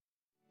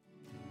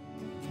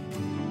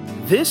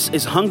This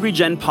is Hungry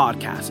Gen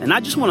Podcast, and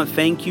I just want to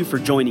thank you for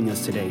joining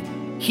us today.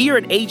 Here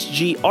at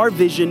HG, our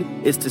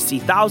vision is to see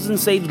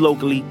thousands saved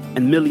locally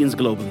and millions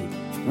globally.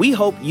 We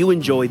hope you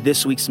enjoy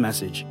this week's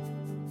message.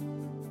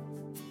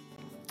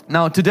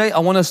 Now, today I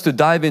want us to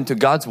dive into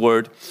God's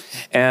Word,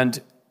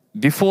 and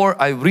before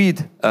I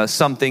read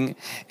something,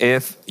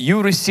 if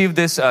you receive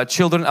this,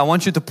 children, I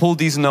want you to pull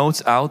these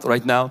notes out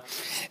right now,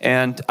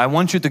 and I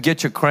want you to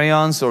get your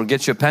crayons or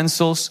get your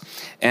pencils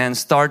and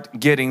start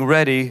getting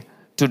ready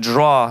to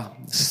draw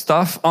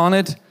stuff on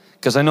it,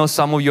 because I know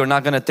some of you are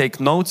not going to take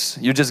notes.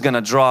 You're just going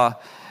to draw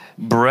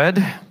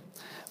bread,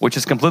 which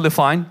is completely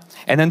fine.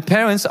 And then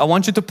parents, I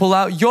want you to pull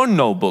out your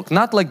notebook.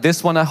 Not like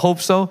this one, I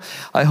hope so.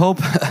 I hope,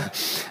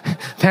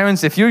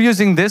 parents, if you're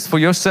using this for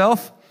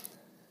yourself,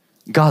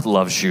 God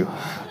loves you.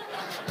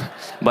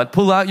 But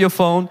pull out your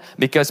phone,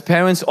 because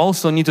parents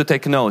also need to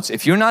take notes.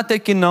 If you're not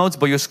taking notes,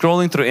 but you're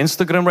scrolling through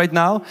Instagram right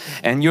now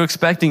and you're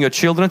expecting your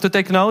children to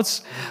take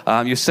notes,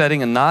 you're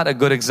setting not a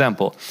good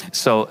example.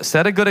 So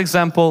set a good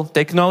example,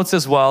 take notes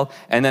as well,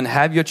 and then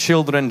have your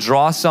children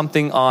draw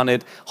something on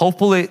it.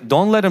 Hopefully,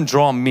 don't let them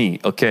draw me,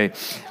 okay?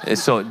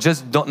 So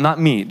not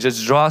me,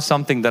 just draw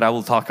something that I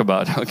will talk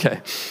about,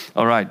 okay?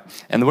 All right.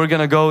 And we're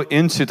going to go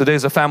into,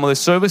 today's a family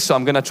service, so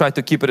I'm going to try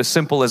to keep it as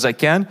simple as I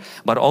can,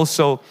 but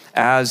also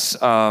as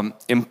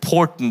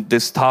important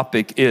this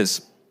topic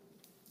is.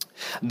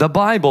 The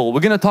Bible,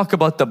 we're going to talk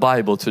about the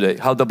Bible today,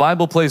 how the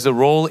Bible plays a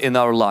role in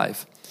our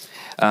life.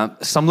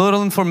 Some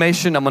little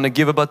information I'm going to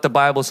give about the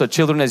Bible, so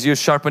children, as you're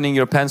sharpening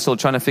your pencil,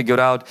 trying to figure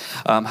out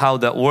how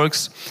that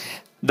works.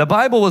 The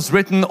Bible was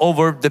written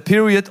over the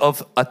period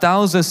of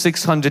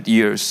 1,600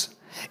 years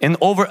in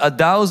over a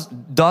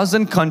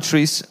dozen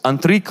countries on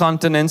 3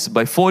 continents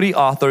by 40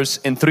 authors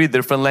in 3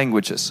 different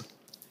languages.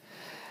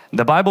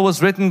 The Bible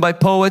was written by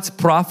poets,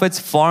 prophets,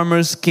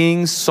 farmers,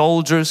 kings,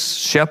 soldiers,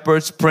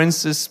 shepherds,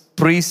 princes,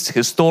 priests,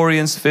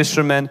 historians,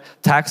 fishermen,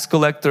 tax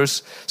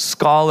collectors,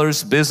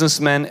 scholars,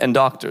 businessmen, and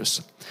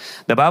doctors.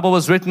 The Bible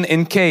was written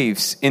in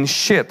caves, in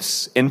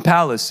ships, in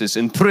palaces,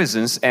 in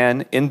prisons,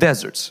 and in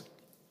deserts.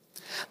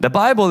 The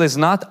Bible is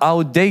not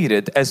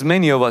outdated as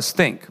many of us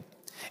think.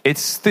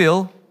 It's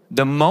still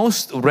the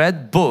most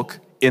read book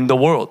in the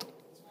world.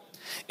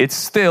 It's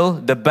still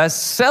the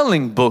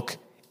best-selling book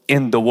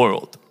in the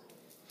world.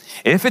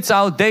 If it's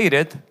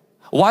outdated,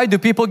 why do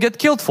people get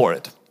killed for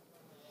it?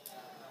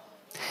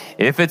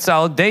 If it's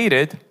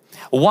outdated,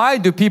 why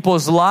do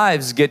people's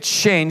lives get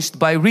changed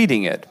by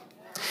reading it?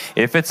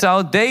 If it's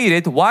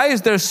outdated, why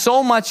is there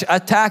so much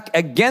attack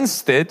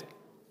against it,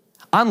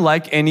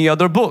 unlike any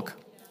other book?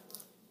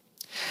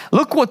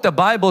 Look what the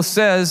Bible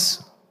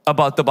says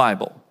about the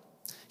Bible.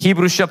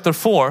 Hebrews chapter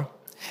 4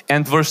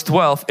 and verse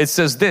 12, it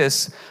says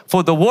this,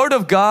 "For the word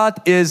of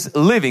God is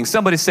living."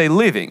 Somebody say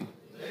living.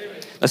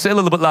 Let's say a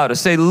little bit louder.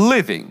 Say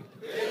living.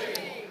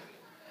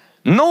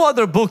 No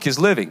other book is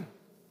living.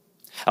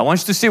 I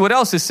want you to see what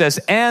else it says.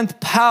 And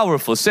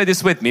powerful. Say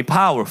this with me.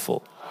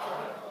 Powerful.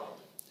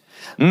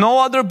 No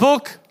other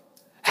book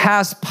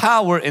has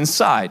power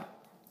inside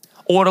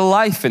or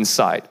life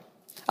inside.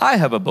 I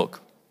have a book.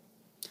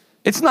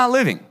 It's not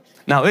living.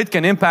 Now it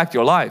can impact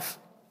your life,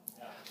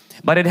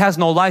 but it has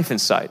no life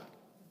inside.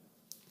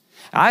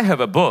 I have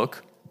a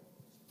book.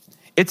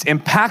 It's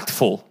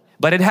impactful,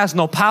 but it has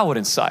no power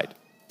inside.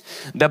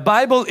 The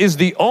Bible is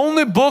the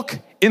only book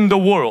in the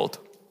world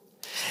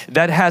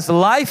that has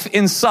life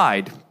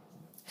inside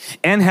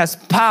and has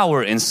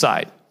power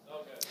inside.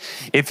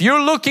 If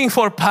you're looking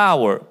for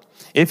power,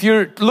 if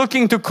you're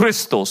looking to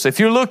crystals, if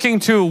you're looking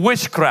to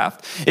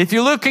witchcraft, if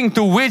you're looking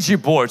to Ouija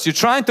boards,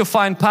 you're trying to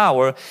find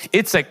power,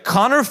 it's a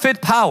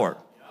counterfeit power.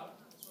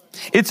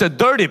 It's a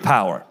dirty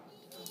power.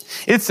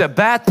 It's a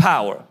bad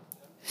power.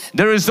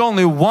 There is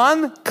only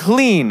one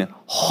clean,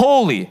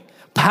 holy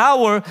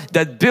power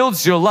that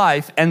builds your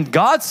life, and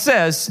God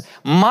says,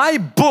 my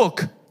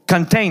book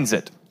contains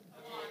it.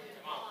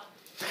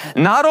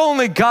 Not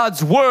only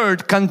God's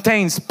word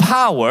contains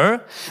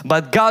power,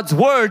 but God's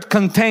word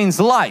contains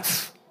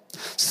life.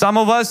 Some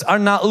of us are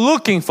not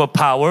looking for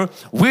power,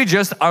 we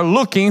just are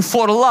looking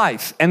for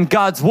life, and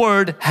God's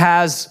word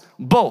has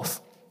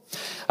both.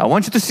 I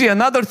want you to see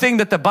another thing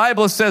that the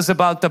Bible says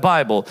about the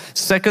Bible.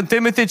 2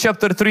 Timothy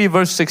chapter 3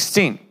 verse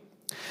 16.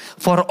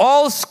 For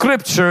all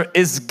scripture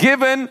is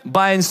given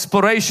by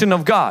inspiration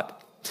of God.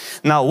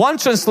 Now one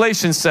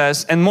translation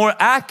says, and more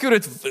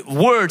accurate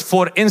word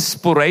for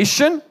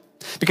inspiration,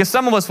 because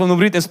some of us when we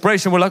read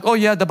inspiration we're like, oh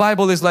yeah, the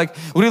Bible is like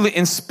really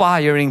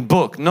inspiring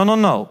book.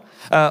 No.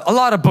 A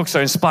lot of books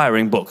are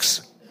inspiring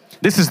books.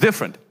 This is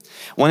different.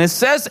 When it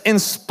says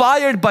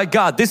inspired by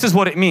God, this is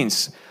what it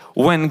means.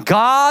 When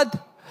God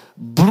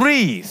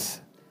breathed.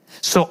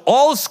 So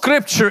all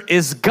scripture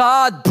is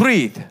God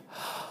breathed.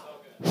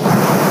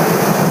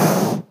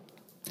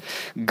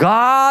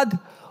 God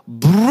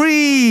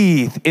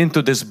breathed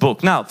into this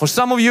book. Now, for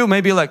some of you,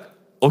 maybe like,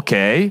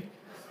 okay,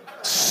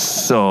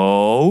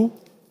 so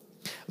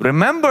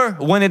remember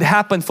when it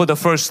happened for the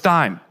first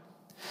time.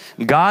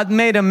 God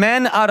made a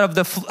man out of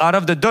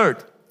the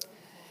dirt.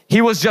 He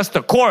was just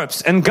a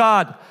corpse, and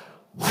God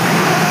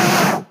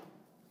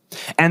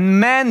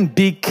and man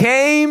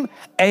became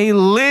a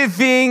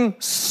living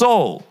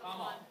soul.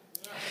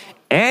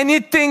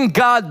 Anything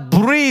God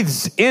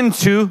breathes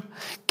into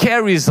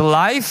carries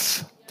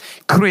life,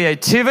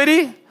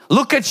 creativity.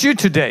 Look at you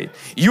today.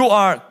 You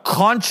are a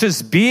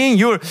conscious being.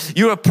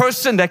 You're a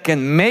person that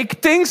can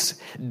make things.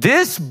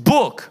 This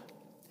book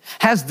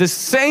has the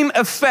same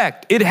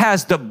effect. It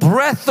has the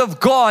breath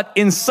of God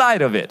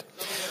inside of it.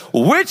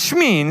 Which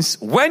means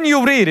when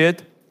you read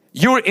it,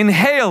 you're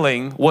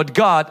inhaling what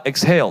God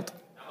exhaled.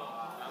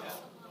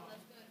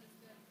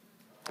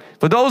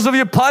 For those of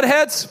you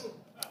potheads,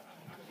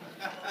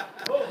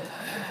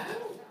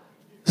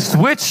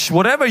 switch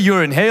whatever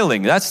you're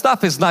inhaling. That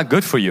stuff is not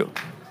good for you.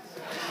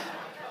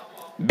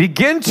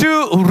 Begin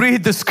to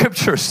read the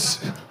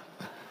scriptures.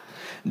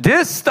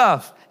 This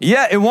stuff,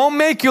 yeah, it won't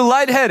make you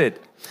lightheaded.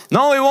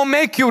 No, it won't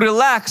make you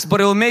relax,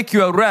 but it will make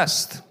you a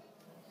rest.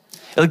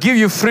 It'll give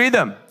you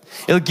freedom.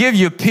 It'll give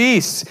you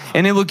peace,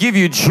 and it will give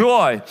you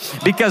joy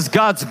because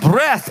God's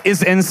breath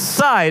is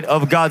inside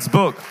of God's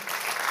book.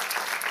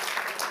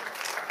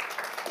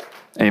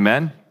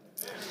 Amen.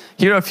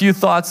 Here are a few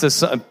thoughts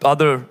that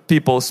other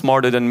people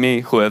smarter than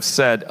me who have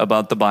said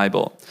about the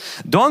Bible.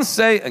 Don't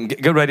say,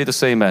 get ready to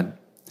say amen.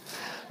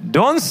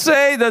 Don't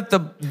say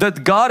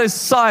that God is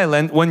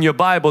silent when your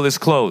Bible is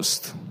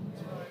closed.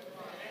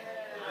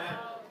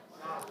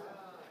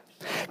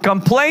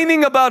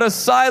 Complaining about a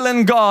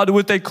silent God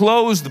with a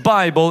closed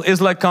Bible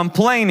is like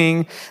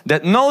complaining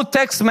that no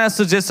text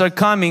messages are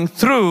coming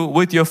through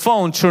with your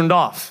phone turned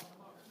off.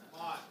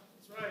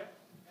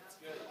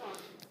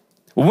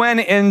 When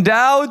in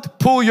doubt,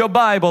 pull your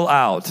Bible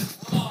out.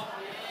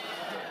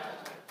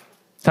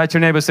 Touch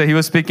your neighbor, say, he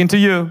was speaking to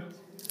you.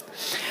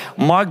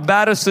 Mark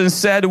Batterson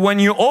said, when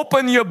you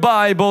open your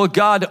Bible,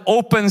 God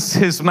opens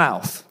His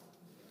mouth.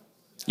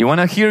 You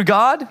want to hear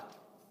God?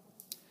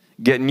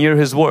 Get near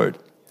His Word.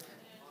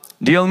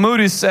 D.L.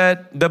 Moody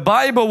said, the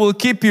Bible will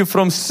keep you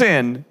from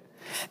sin,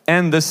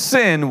 and the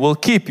sin will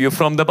keep you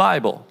from the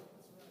Bible.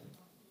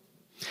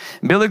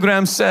 Billy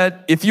Graham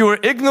said, if you are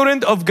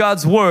ignorant of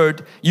God's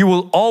Word, you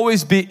will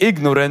always be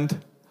ignorant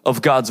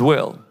of God's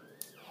will.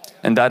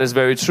 And that is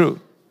very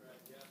true.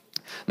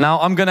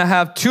 Now I'm going to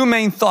have two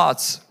main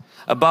thoughts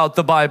about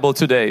the Bible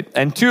today,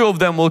 and two of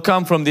them will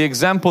come from the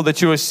example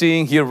that you are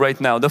seeing here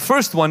right now. The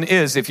first one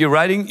is, if you're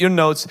writing your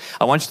notes,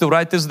 I want you to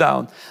write this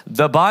down.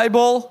 The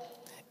Bible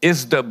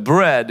is the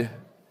bread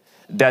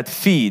that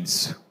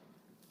feeds.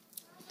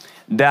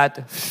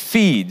 That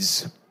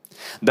feeds.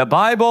 The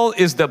Bible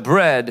is the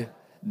bread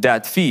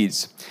that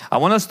feeds. I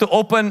want us to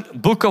open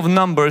book of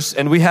Numbers,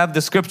 and we have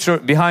the scripture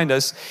behind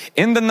us.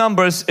 In the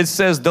Numbers it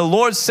says, the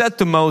Lord said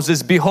to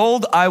Moses,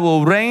 behold, I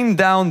will rain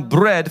down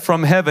bread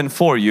from heaven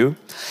for you,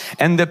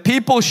 and the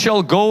people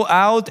shall go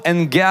out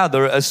and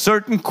gather a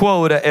certain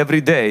quota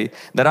every day,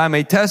 that I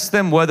may test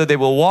them whether they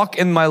will walk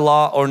in my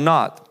law or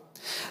not.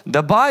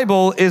 The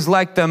Bible is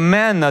like the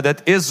manna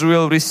that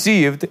Israel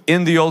received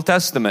in the Old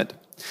Testament.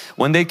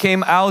 When they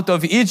came out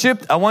of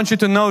Egypt, I want you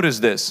to notice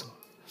this.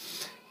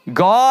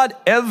 God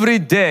every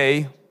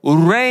day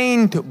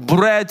rained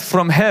bread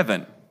from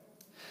heaven.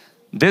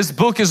 This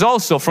book is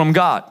also from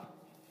God.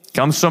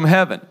 Comes from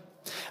heaven.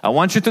 I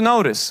want you to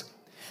notice,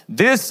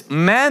 this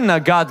manna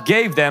God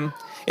gave them,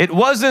 it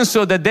wasn't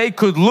so that they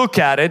could look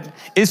at it,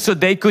 it's so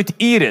they could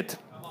eat it.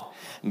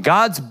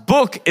 God's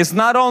book is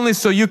not only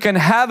so you can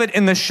have it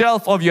in the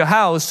shelf of your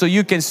house, so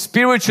you can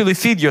spiritually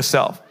feed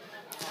yourself.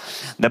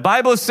 The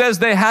Bible says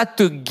they had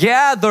to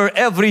gather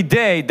every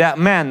day that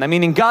manna,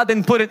 meaning God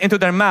didn't put it into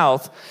their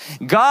mouth.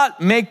 God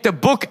made the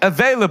book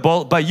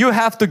available, but you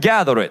have to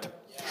gather it.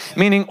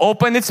 Meaning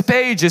open its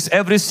pages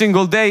every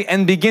single day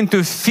and begin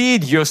to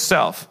feed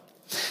yourself.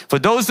 For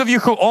those of you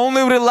who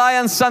only rely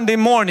on Sunday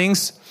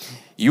mornings,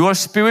 you are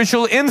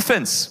spiritual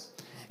infants.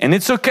 And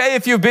it's okay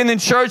if you've been in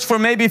church for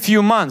maybe a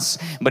few months.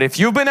 But if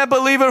you've been a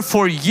believer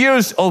for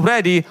years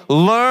already,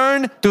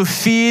 learn to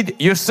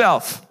feed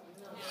yourself.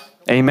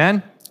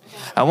 Amen.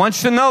 I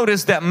want you to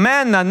notice that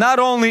manna, not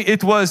only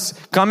it was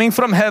coming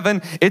from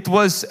heaven, it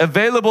was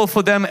available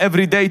for them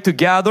every day to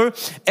gather,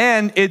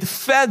 and it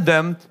fed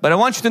them. But I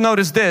want you to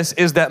notice this,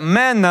 is that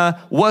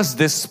manna was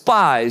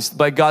despised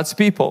by God's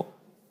people.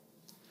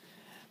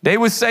 They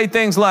would say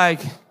things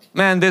like,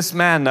 man, this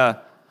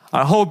manna,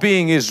 our whole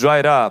being is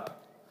dried up.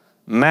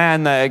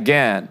 Manna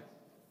again.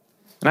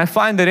 And I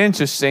find it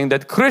interesting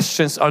that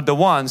Christians are the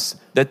ones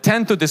that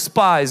tend to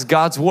despise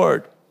God's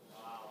word.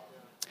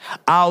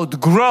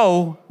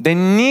 Outgrow the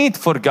need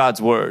for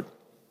God's word.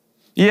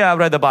 Yeah, I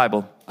read the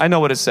Bible. I know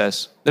what it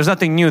says. There's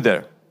nothing new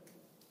there.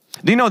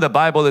 Do you know the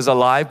Bible is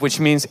alive, which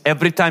means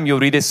every time you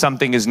read it,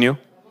 something is new?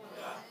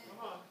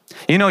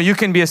 You know, you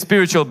can be a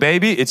spiritual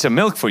baby, it's a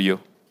milk for you.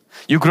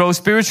 You grow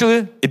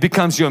spiritually, it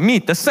becomes your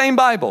meat. The same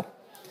Bible.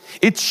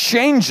 It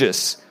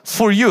changes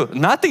for you.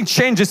 Nothing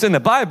changes in the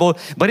Bible,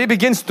 but it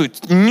begins to,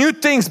 new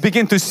things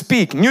begin to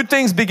speak. New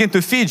things begin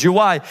to feed you.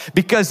 Why?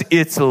 Because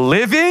it's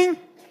living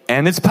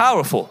and it's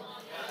powerful.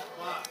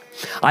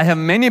 I have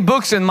many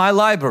books in my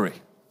library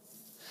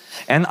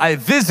and I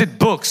visit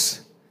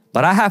books,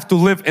 but I have to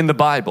live in the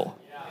Bible.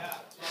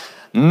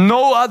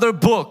 No other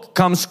book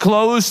comes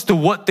close to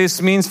what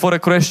this means for a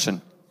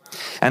Christian.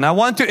 And I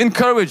want to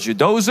encourage you,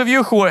 those of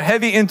you who are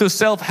heavy into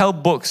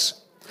self-help books,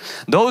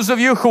 those of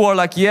you who are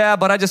like, yeah,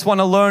 but I just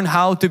want to learn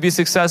how to be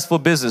successful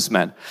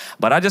businessman.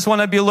 But I just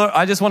want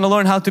to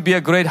learn how to be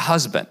a great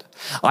husband.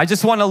 I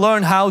just want to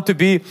learn how to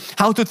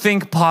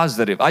think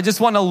positive. I just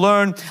want to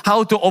learn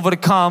how to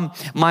overcome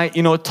my,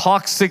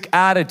 toxic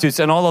attitudes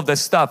and all of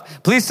this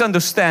stuff. Please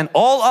understand,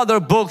 all other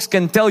books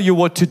can tell you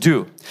what to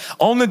do.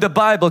 Only the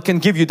Bible can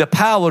give you the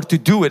power to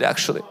do it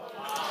actually.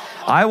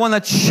 I want to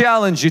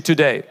challenge you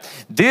today,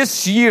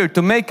 this year,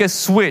 to make a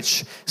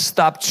switch.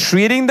 Stop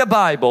treating the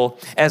Bible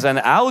as an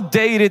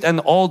outdated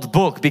and old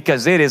book,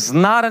 because it is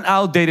not an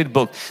outdated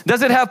book.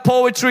 Does it have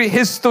poetry,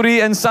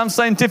 history, and some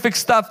scientific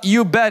stuff?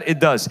 You bet it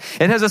does.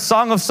 It has a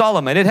Song of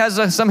Solomon. It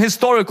has some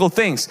historical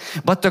things.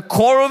 But the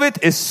core of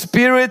it is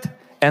spirit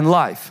and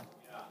life.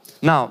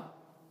 Now,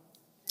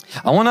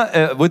 I want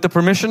to, with the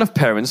permission of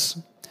parents,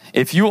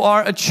 if you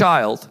are a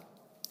child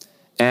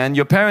and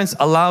your parents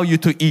allow you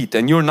to eat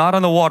and you're not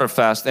on a water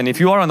fast, and if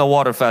you are on a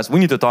water fast,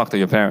 we need to talk to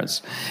your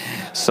parents.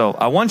 So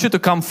I want you to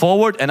come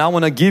forward and I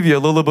want to give you a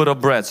little bit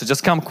of bread. So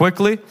just come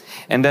quickly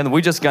and then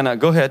we're just gonna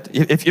go ahead.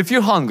 If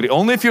you're hungry,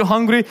 only if you're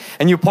hungry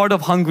and you're part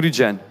of Hungry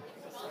Gen.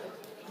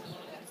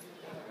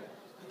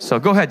 So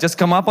go ahead, just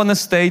come up on the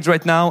stage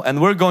right now and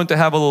we're going to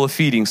have a little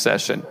feeding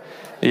session.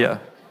 Yeah.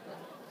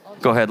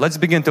 Go ahead, let's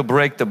begin to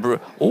break the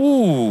bread.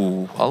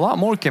 Ooh, a lot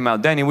more came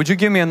out. Danny, would you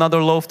give me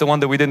another loaf, the one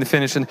that we didn't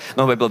finish?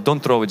 No, baby, don't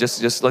throw it,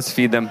 just let's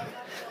feed them.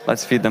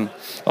 Let's feed them.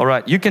 All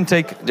right, you can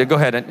take, go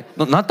ahead. And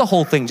not the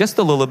whole thing, just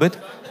a little bit.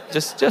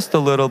 Just a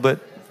little bit.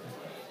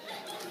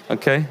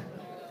 Okay.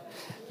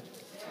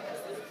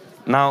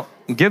 Now,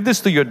 give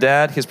this to your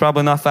dad. He's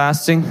probably not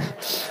fasting.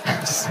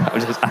 I'm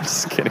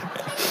just kidding.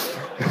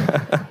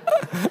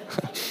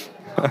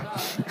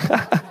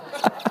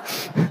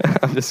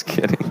 I'm just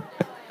kidding.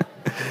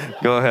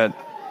 Go ahead.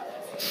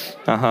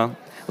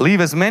 Leave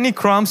as many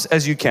crumbs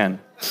as you can.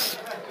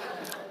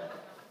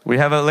 We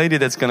have a lady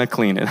that's going to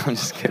clean it. I'm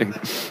just kidding.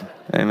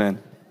 Amen.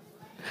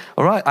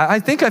 All right. I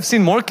think I've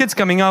seen more kids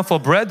coming out for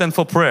bread than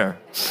for prayer.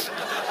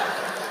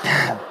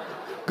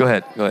 Go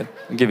ahead. I'll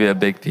give you a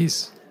big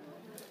piece.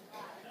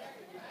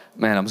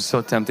 Man, I'm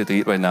so tempted to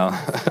eat right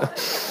now.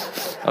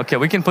 Okay,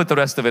 we can put the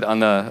rest of it on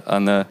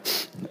the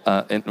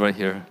right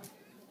here.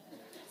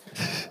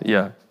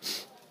 Yeah.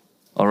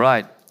 All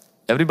right.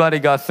 Everybody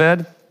got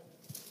fed?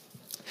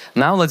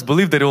 Now let's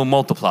believe that it will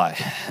multiply.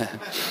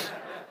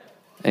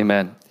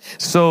 Amen.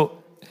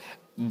 So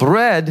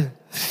bread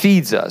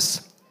feeds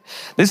us.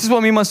 This is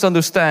what we must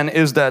understand,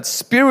 is that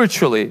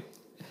spiritually,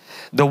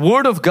 the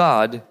Word of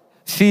God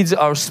feeds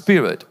our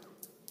spirit.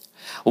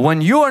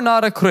 When you are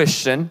not a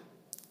Christian,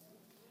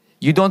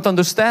 you don't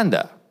understand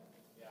that.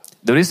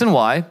 The reason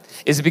why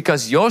is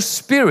because your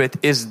spirit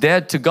is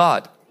dead to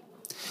God,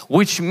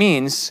 which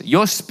means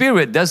your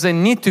spirit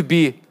doesn't need to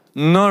be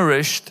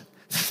nourished,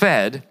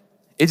 fed.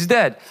 It's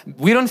dead.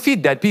 We don't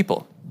feed dead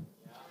people.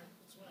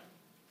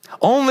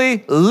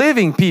 Only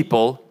living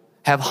people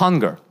have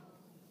hunger.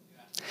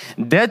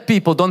 Dead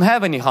people don't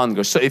have any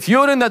hunger. So if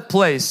you're in that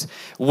place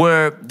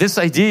where this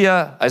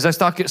idea, as I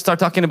start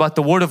talking about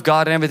the Word of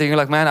God and everything, you're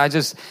like, man,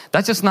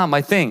 that's just not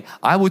my thing.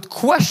 I would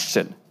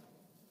question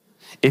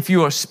if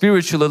you are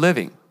spiritually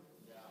living.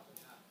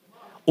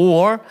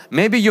 Or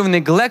maybe you've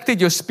neglected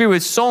your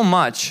spirit so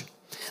much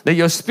that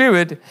your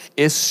spirit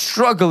is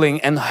struggling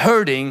and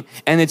hurting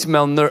and it's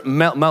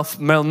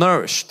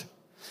malnourished.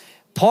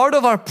 Part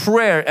of our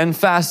prayer and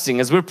fasting,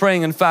 as we're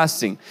praying and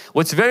fasting,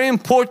 what's very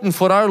important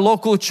for our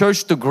local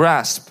church to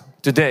grasp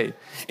today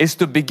is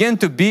to begin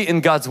to be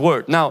in God's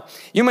Word. Now,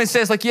 you may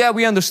say, it's like, yeah,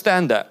 we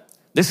understand that.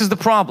 This is the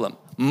problem.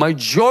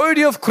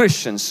 Majority of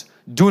Christians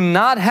do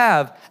not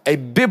have a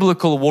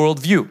biblical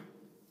worldview.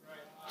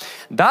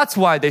 That's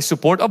why they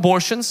support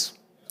abortions.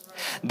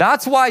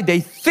 That's why they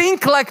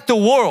think like the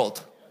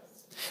world.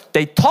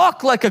 They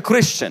talk like a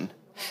Christian,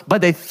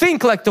 but they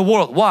think like the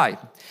world. Why?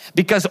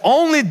 Because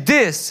only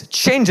this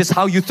changes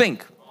how you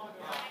think.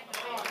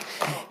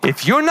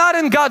 If you're not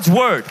in God's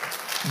Word,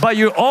 but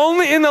you're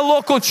only in a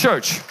local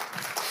church,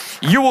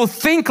 you will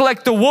think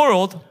like the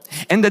world,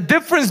 and the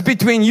difference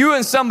between you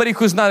and somebody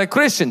who's not a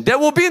Christian, there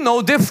will be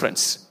no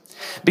difference.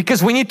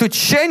 Because we need to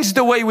change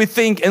the way we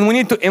think, and we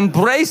need to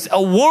embrace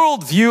a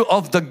worldview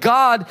of the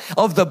God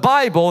of the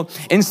Bible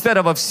instead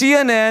of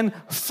CNN,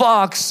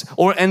 Fox,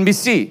 or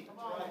NBC.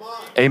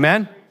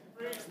 Amen.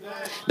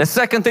 The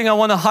second thing I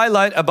want to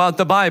highlight about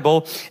the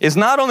Bible is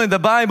not only the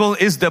Bible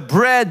is the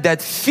bread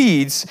that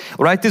feeds.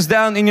 Write this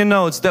down in your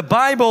notes. The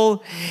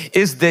Bible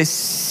is the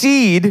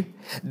seed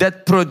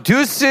that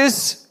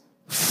produces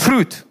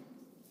fruit.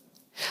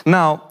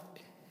 Now,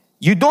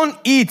 you don't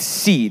eat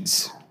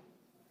seeds.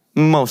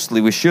 Mostly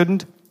we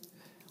shouldn't.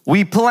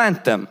 We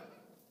plant them.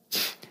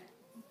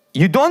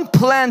 You don't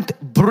plant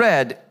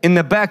bread in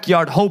the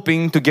backyard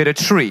hoping to get a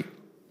tree.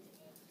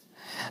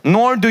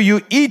 Nor do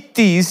you eat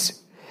these.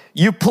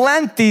 You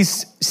plant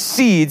these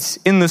seeds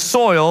in the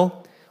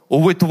soil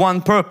with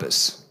one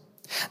purpose.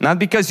 Not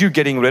because you're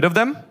getting rid of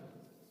them.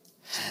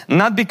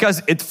 Not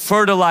because it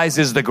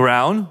fertilizes the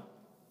ground,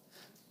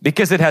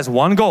 because it has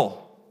one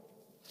goal: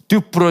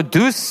 to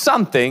produce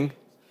something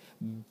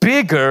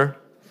bigger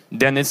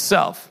than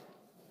itself.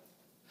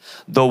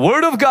 The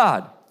Word of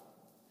God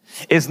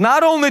is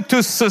not only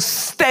to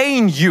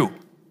sustain you,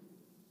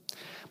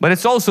 but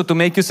it's also to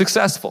make you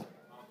successful.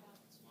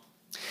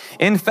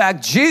 In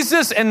fact,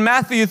 Jesus in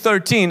Matthew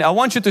 13, I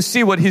want you to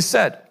see what He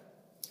said.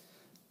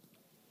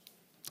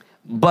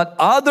 But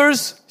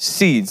others'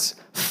 seeds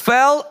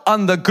fell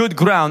on the good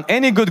ground.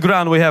 Any good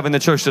ground we have in the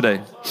church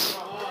today?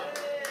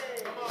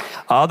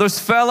 Others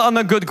fell on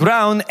the good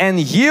ground and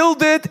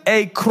yielded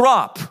a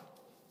crop.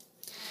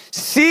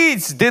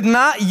 Seeds did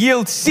not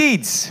yield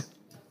seeds.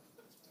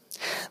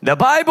 The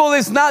Bible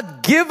is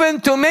not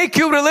given to make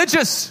you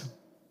religious,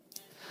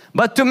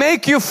 but to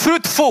make you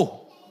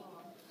fruitful,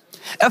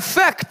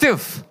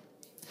 effective,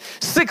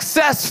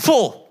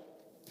 successful.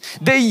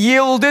 They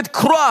yielded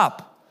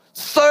crop,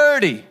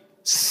 30,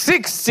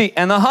 60,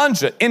 and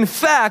 100. In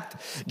fact,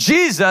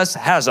 Jesus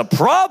has a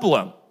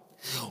problem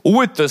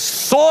with the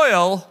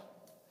soil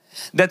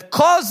that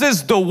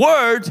causes the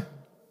Word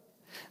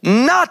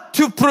not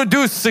to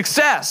produce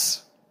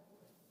success.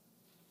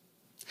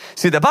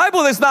 See, the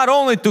Bible is not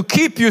only to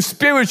keep you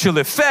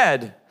spiritually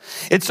fed,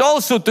 it's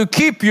also to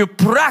keep you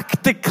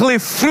practically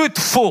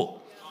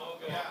fruitful.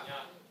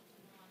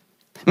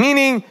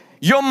 Meaning,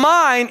 your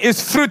mind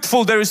is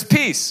fruitful, there is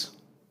peace.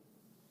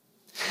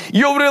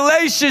 Your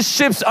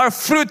relationships are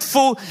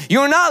fruitful,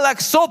 you're not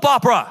like soap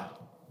opera.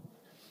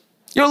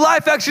 Your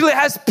life actually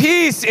has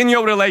peace in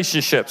your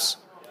relationships.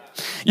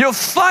 Your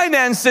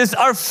finances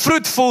are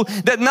fruitful,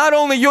 that not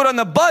only you're on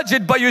a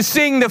budget, but you're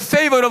seeing the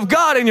favor of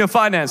God in your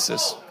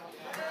finances.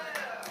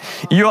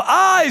 Your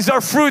eyes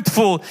are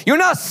fruitful. You're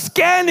not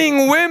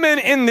scanning women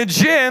in the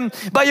gym,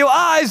 but your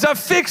eyes are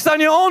fixed on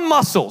your own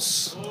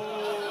muscles.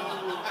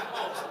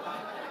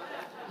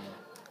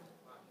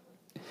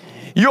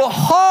 Your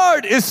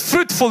heart is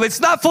fruitful. It's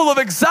not full of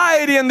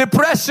anxiety and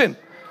depression.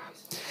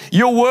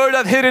 Your word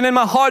I've hidden in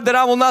my heart that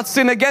I will not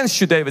sin against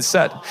you, David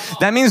said.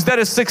 That means there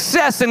is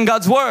success in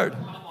God's word.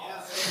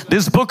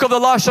 This book of the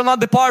law shall not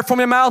depart from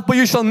your mouth, but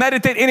you shall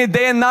meditate in it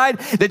day and night,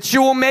 that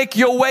you will make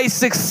your way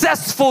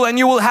successful and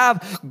you will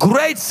have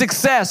great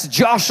success.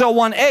 Joshua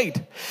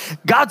 1:8.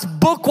 God's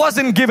book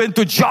wasn't given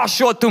to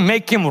Joshua to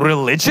make him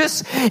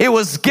religious. It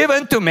was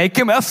given to make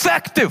him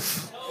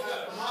effective.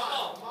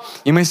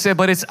 You may say,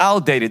 but it's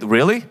outdated.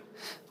 Really?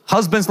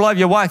 Husbands love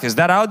your wife. Is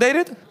that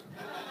outdated?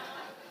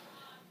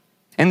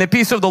 And the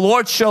peace of the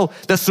Lord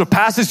that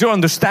surpasses your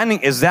understanding,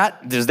 is that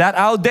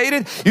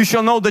outdated? You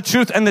shall know the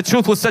truth and the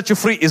truth will set you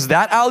free. Is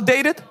that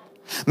outdated?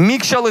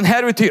 Meek shall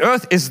inherit the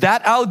earth. Is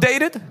that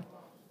outdated?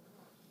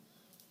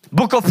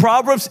 Book of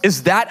Proverbs,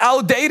 is that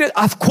outdated?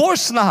 Of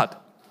course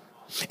not.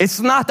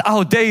 It's not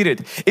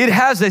outdated. It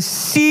has a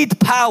seed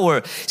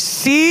power.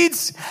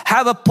 Seeds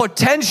have a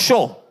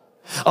potential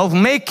of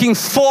making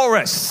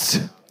forests.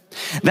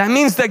 That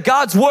means that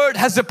God's word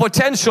has the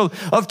potential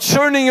of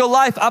turning your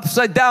life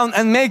upside down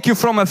and make you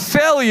from a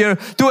failure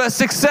to a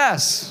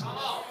success.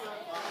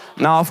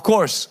 Now, of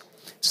course,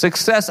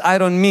 success, I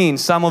don't mean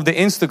some of the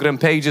Instagram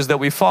pages that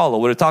we follow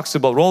where it talks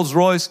about Rolls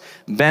Royce,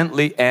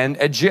 Bentley, and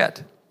a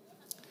jet.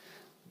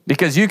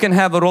 Because you can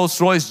have a Rolls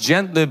Royce,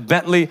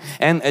 Bentley,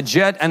 and a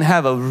jet and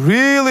have a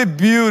really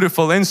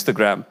beautiful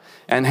Instagram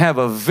and have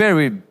a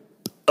very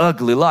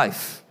ugly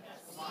life.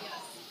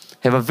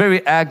 Have a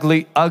very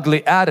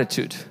ugly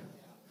attitude.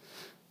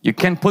 You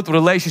can't put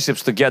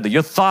relationships together.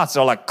 Your thoughts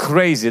are like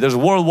crazy. There's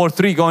World War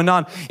III going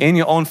on in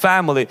your own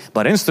family,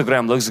 but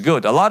Instagram looks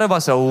good. A lot of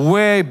us are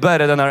way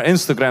better than our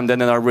Instagram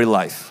than in our real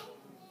life.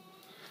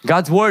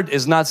 God's word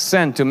is not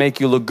sent to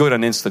make you look good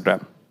on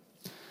Instagram.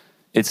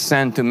 It's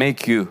sent to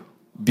make you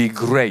be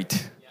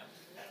great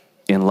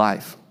in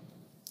life.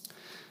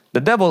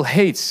 The devil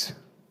hates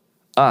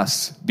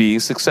us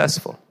being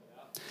successful.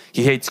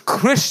 He hates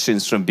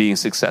Christians from being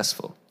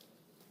successful.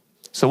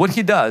 So what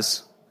he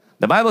does,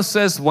 the Bible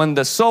says when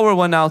the sower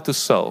went out to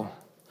sow,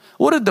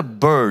 what did the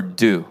bird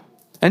do?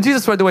 And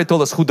Jesus right away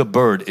told us who the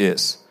bird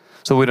is,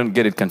 so we don't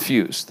get it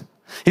confused.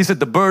 He said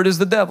the bird is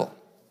the devil.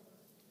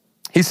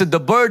 He said the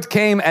bird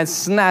came and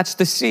snatched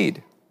the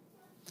seed.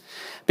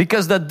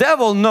 Because the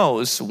devil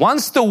knows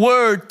once the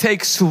word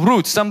takes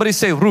root, somebody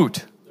say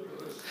root.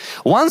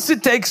 Once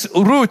it takes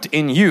root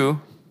in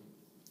you,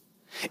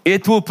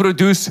 it will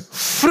produce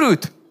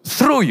fruit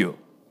through you.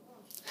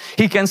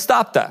 He can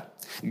stop that.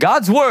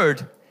 God's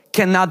word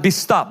cannot be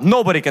stopped.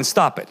 Nobody can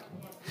stop it.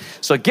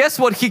 So guess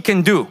what he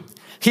can do?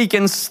 He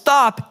can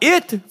stop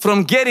it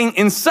from getting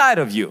inside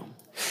of you.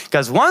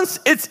 Because once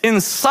it's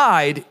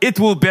inside, it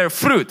will bear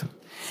fruit.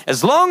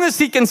 As long as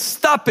he can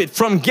stop it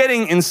from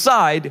getting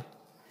inside,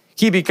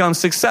 he becomes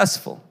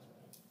successful.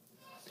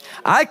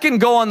 I can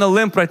go on the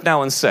limb right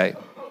now and say,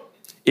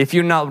 if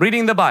you're not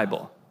reading the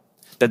Bible,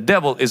 the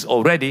devil is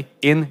already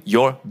in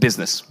your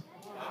business.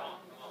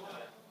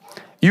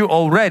 You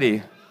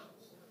already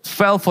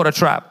fell for a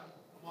trap.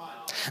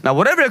 Now,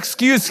 whatever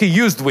excuse he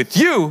used with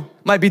you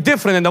might be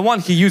different than the one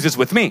he uses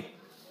with me.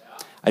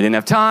 I didn't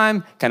have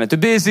time, kind of too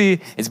busy,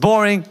 it's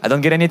boring, I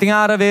don't get anything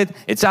out of it,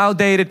 it's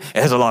outdated,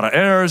 it has a lot of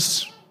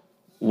errors,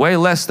 way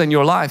less than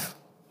your life.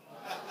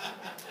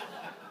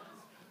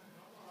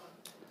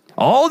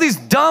 All these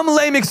dumb,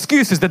 lame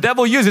excuses the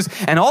devil uses,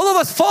 and all of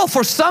us fall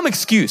for some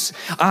excuse.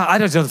 I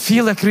just don't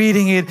feel like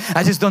reading it.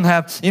 I just don't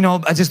have,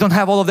 I just don't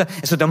have all of that.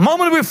 And so the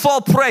moment we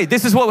fall prey,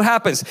 this is what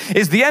happens,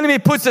 is the enemy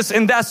puts us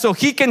in that so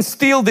he can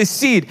steal the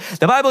seed.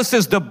 The Bible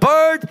says the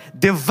bird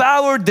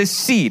devoured the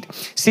seed.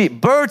 See,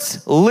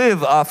 birds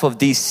live off of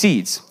these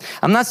seeds.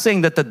 I'm not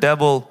saying that the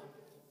devil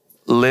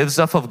lives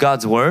off of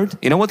God's word.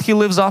 You know what he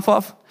lives off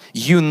of?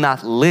 You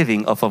not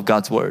living off of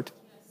God's word.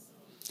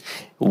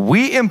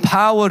 We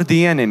empower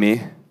the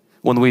enemy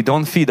when we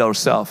don't feed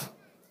ourselves.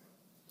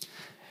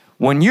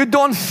 When you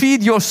don't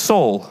feed your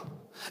soul,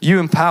 you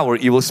empower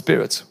evil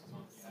spirits.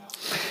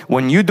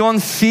 When you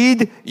don't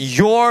feed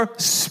your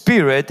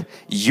spirit,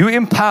 you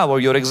empower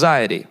your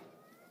anxiety.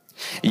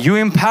 You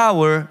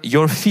empower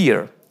your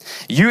fear.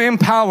 You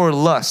empower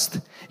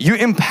lust. You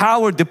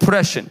empower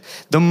depression.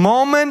 The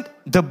moment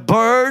the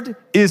bird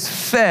is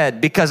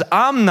fed, because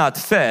I'm not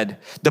fed,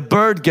 the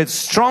bird gets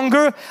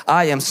stronger,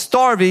 I am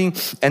starving,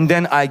 and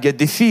then I get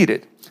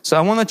defeated. So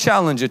I want to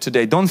challenge you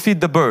today. Don't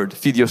feed the bird,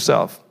 feed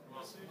yourself.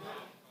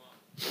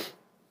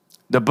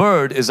 The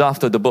bird is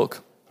after the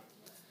book.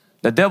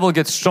 The devil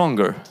gets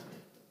stronger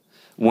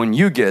when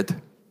you get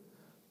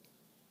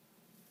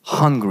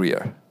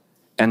hungrier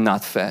and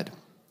not fed.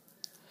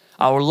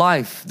 Our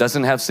life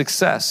doesn't have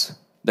success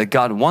that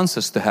God wants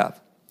us to have.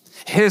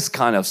 His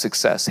kind of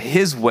success,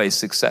 His way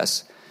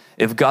success,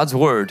 if God's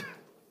word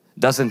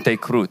doesn't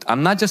take root.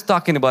 I'm not just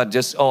talking about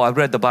just, I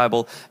read the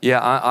Bible,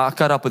 I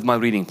caught up with my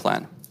reading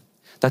plan.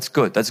 That's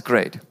good, that's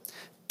great.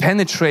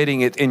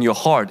 Penetrating it in your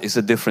heart is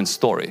a different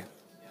story.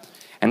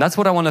 And that's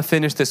what I want to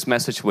finish this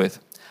message with.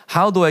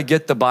 How do I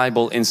get the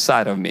Bible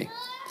inside of me?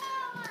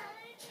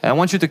 And I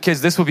want you to, kids,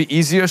 this will be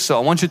easier, so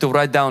I want you to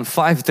write down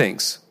 5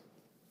 things.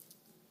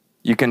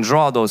 You can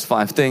draw those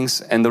 5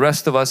 things, and the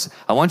rest of us,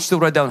 I want you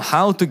to write down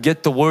how to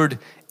get the word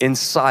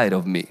inside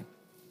of me.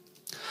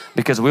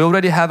 Because we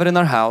already have it in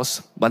our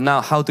house, but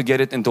now how to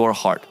get it into our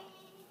heart.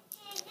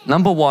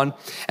 Number 1,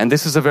 and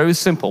this is a very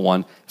simple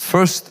one,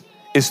 first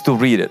is to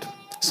read it.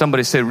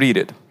 Somebody say read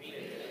it.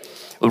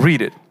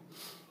 Read it.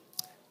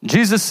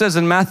 Jesus says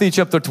in Matthew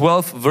chapter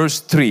 12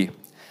 verse 3,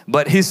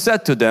 but He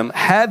said to them,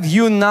 have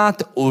you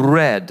not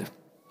read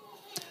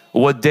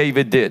what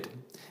David did?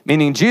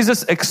 Meaning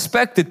Jesus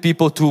expected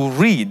people to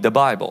read the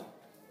Bible.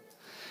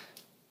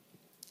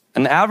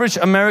 An average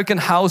American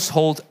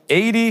household,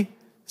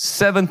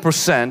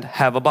 87%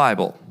 have a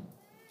Bible.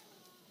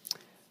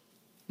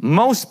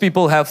 Most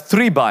people have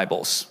 3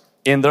 Bibles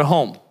in their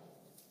home.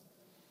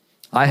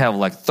 I have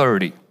like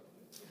 30.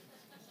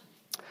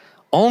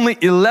 Only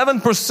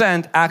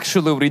 11%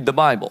 actually read the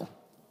Bible.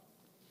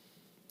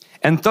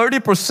 And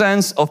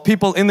 30% of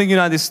people in the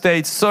United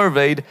States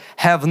surveyed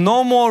have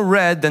no more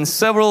read than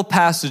several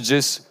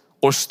passages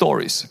or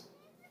stories.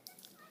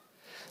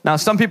 Now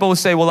some people will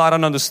say, well, I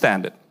don't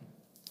understand it.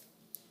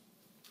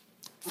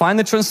 Find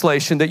the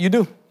translation that you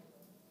do.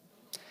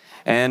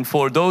 And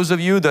for those of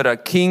you that are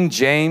King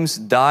James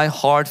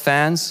die-hard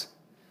fans,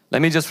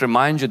 let me just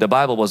remind you, the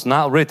Bible was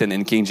not written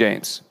in King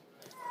James.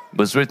 It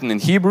was written in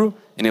Hebrew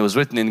and it was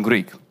written in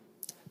Greek.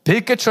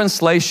 Pick a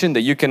translation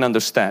that you can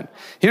understand.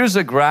 Here's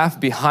a graph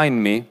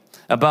behind me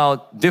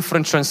about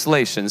different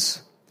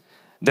translations.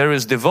 There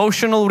is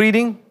devotional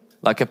reading,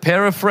 like a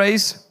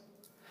paraphrase,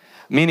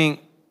 meaning,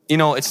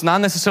 it's not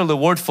necessarily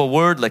word for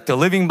word, like the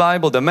Living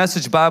Bible, the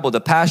Message Bible,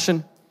 the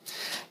Passion.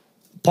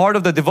 Part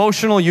of the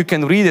devotional you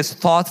can read is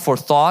thought for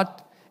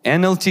thought,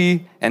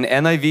 NLT and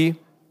NIV.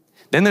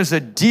 Then there's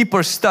a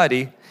deeper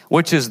study,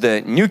 which is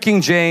the New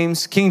King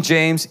James,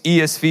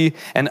 ESV,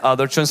 and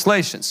other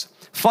translations.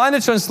 Find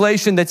a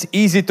translation that's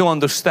easy to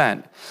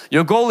understand.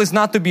 Your goal is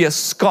not to be a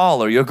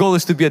scholar. Your goal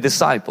is to be a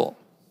disciple.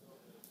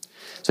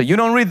 So you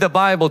don't read the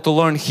Bible to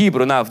learn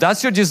Hebrew. Now, if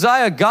that's your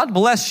desire, God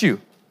bless you.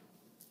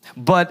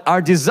 But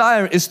our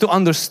desire is to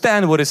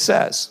understand what it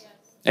says.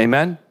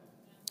 Amen.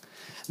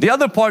 The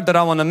other part that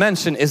I want to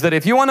mention is that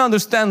if you want to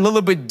understand a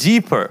little bit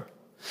deeper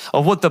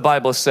of what the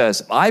Bible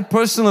says, I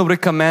personally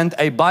recommend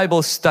a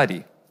Bible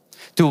study.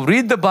 To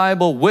read the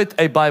Bible with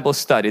a Bible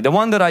study. The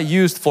one that I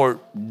used for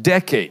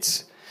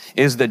decades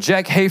is the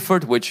Jack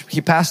Hayford, which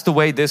he passed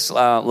away this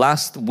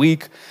last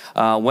week,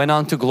 went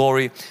on to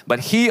glory. But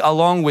he,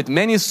 along with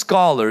many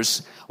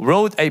scholars,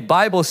 wrote a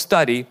Bible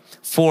study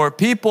for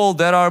people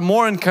that are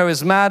more in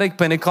charismatic,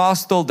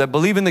 Pentecostal, that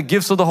believe in the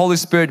gifts of the Holy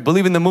Spirit,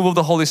 believe in the move of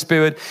the Holy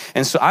Spirit.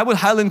 And so I would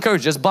highly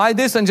encourage, just buy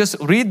this and just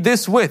read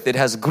this with. It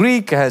has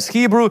Greek, it has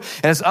Hebrew,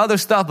 it has other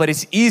stuff, but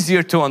it's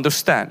easier to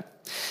understand.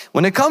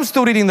 When it comes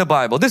to reading the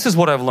Bible, this is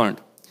what I've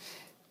learned.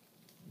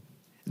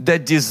 The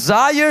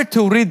desire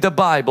to read the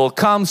Bible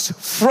comes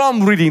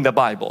from reading the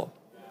Bible.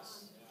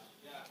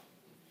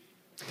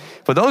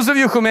 For those of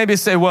you who maybe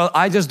say, well,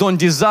 I just don't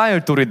desire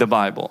to read the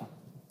Bible.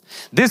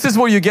 This is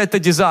where you get the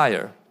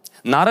desire.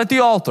 Not at the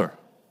altar.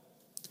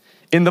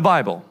 In the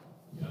Bible.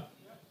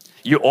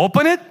 You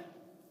open it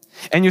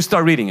and you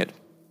start reading it.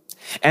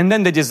 and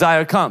then the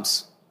desire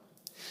comes.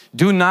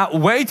 Do not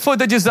wait for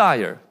the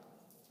desire.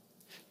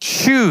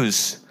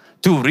 Choose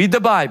to read the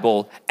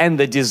Bible and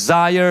the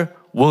desire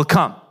will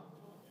come.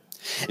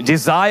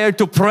 Desire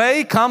to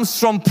pray comes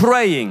from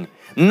praying,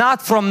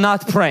 not from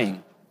not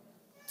praying.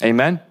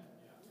 Amen.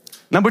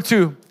 Number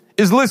 2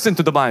 is listen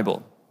to the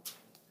Bible.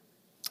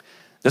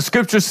 The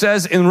scripture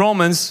says in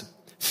Romans,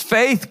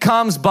 faith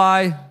comes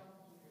by,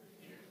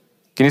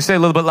 can you say a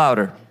little bit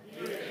louder?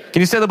 Can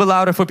you say a little bit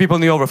louder for people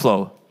in the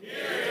overflow?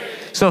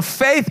 So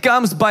faith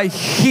comes by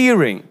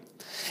hearing.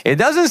 It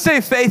doesn't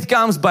say faith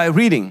comes by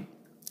reading.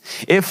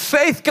 If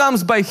faith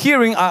comes by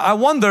hearing, I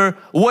wonder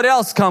what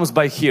else comes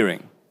by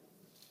hearing.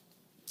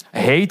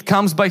 Hate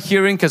comes by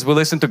hearing because we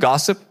listen to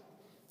gossip.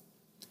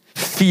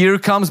 Fear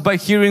comes by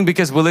hearing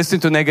because we listen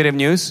to negative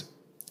news.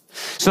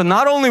 So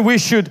not only we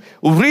should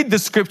read the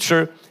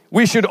scripture,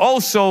 we should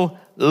also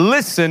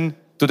listen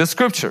to the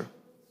scripture.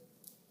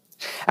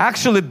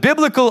 Actually,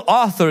 biblical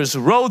authors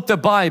wrote the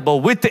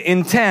Bible with the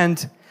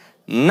intent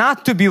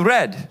not to be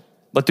read,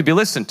 but to be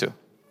listened to.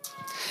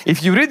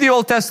 If you read the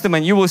Old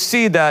Testament, you will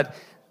see that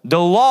the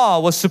law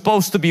was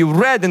supposed to be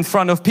read in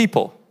front of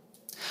people.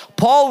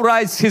 Paul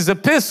writes his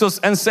epistles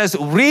and says,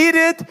 read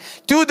it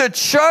to the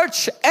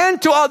church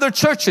and to other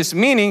churches.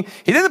 Meaning,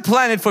 he didn't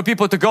plan it for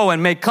people to go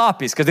and make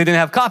copies because they didn't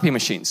have copy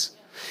machines.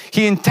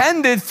 He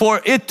intended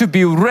for it to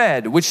be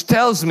read, which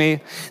tells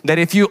me that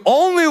if you're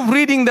only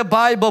reading the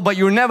Bible but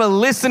you're never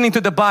listening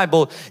to the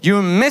Bible,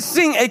 you're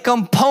missing a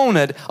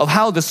component of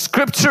how the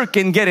scripture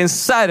can get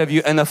inside of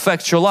you and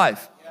affect your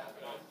life.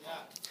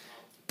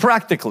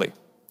 Practically,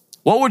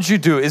 what would you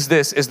do is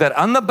that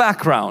on the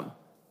background,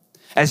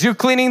 as you're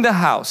cleaning the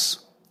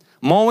house,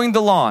 mowing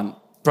the lawn,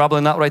 probably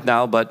not right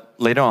now, but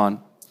later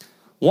on,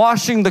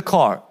 washing the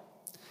car,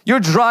 you're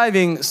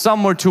driving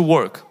somewhere to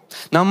work.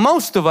 Now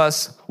most of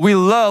us, we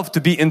love to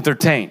be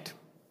entertained.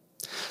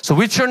 So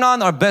we turn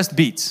on our best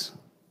beats,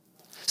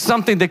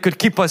 something that could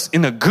keep us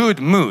in a good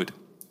mood.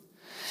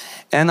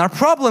 And our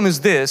problem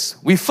is this,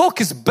 we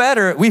focus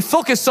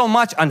so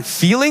much on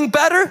feeling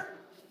better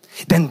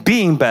than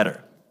being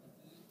better.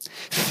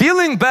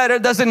 Feeling better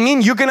doesn't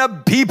mean you're gonna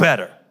be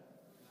better.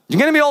 You're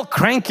gonna be all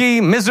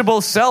cranky,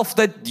 miserable self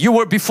that you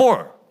were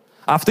before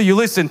after you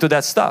listen to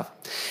that stuff.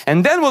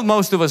 And then what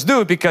most of us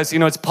do, because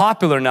it's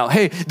popular now,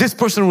 hey, this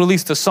person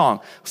released a song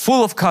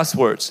full of cuss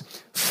words,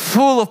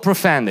 full of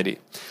profanity,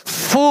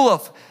 full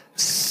of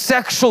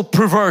sexual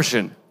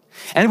perversion.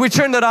 And we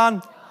turn that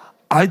on,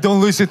 I don't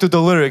listen to the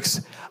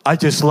lyrics, I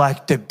just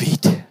like the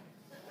beat.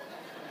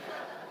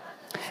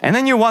 And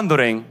then you're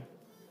wondering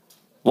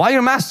why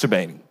you're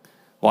masturbating,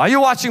 why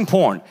you're watching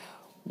porn,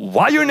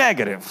 why you're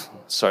negative.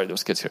 Sorry,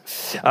 those kids here.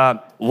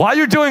 Why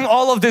you're doing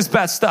all of this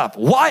bad stuff?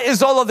 Why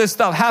is all of this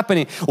stuff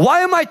happening?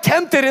 Why am I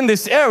tempted in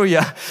this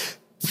area?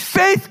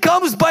 Faith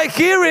comes by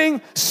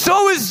hearing,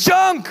 so is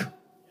junk. Come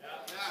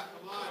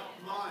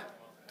on.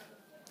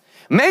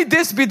 May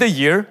this be the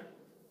year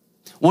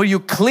where you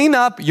clean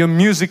up your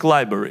music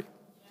library.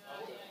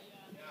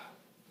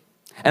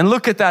 And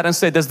look at that and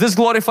say, does this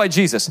glorify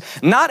Jesus?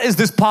 Not is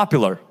this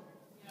popular.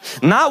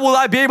 Not will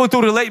I be able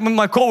to relate with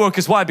my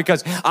coworkers. Why?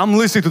 Because I'm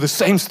listening to the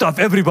same stuff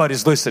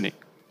everybody's listening.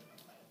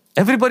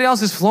 Everybody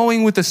else is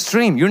flowing with the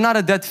stream. You're not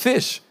a dead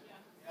fish.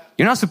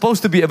 You're not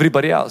supposed to be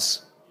everybody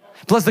else.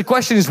 Plus the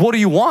question is, what do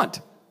you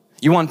want?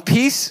 You want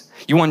peace?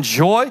 You want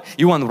joy?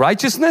 You want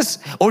righteousness?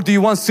 Or do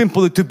you want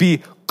simply to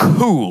be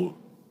cool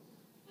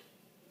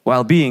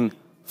while being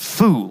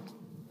fool?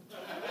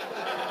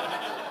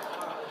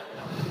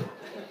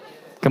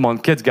 Come on,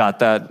 kids got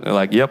that. They're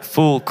like, yep,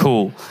 fool,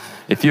 cool.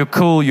 If you're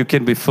cool, you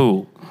can be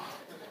fool.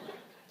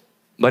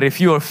 But if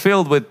you are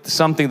filled with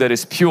something that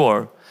is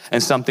pure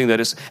and something that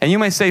is, and you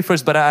may say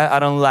first, but I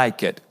don't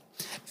like it.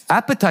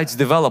 Appetites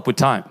develop with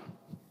time.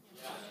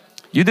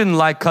 You didn't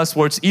like cuss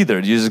words either.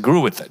 You just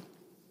grew with it.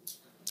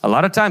 A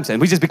lot of times,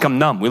 and we just become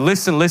numb. We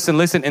listen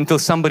until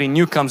somebody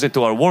new comes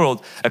into our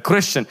world, a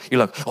Christian. You're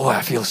like, oh,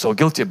 I feel so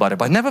guilty about it.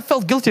 But I never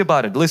felt guilty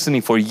about it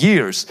listening for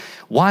years.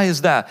 Why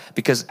is that?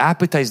 Because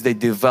appetites, they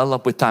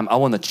develop with time. I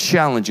want to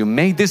challenge you.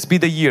 May this be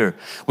the year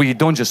where you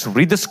don't just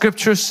read the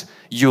scriptures,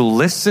 you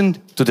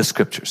listen to the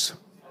scriptures.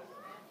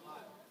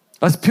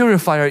 Let's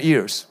purify our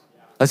ears.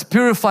 Let's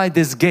purify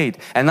this gate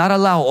and not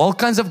allow all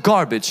kinds of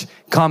garbage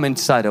come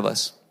inside of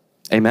us.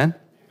 Amen?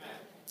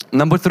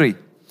 Number 3.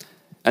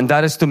 And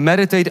that is to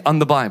meditate on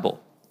the Bible.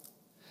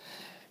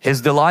 His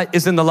delight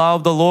is in the law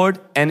of the Lord,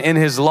 and in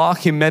His law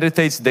He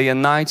meditates day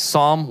and night.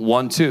 Psalm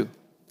 1:2.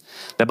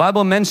 The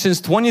Bible mentions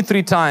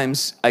 23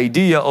 times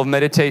idea of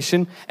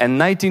meditation, and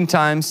 19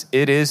 times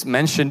it is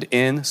mentioned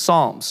in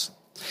Psalms.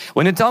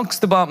 When it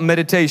talks about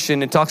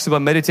meditation, it talks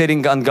about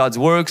meditating on God's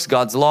works,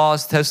 God's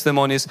laws,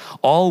 testimonies,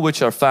 all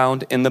which are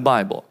found in the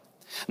Bible.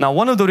 Now,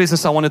 one of the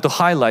reasons I wanted to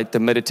highlight the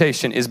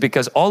meditation is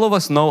because all of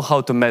us know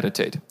how to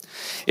meditate.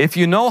 If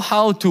you know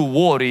how to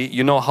worry,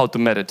 you know how to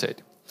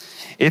meditate.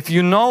 If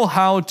you know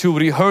how to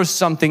rehearse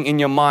something in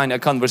your mind, a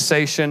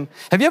conversation.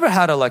 Have you ever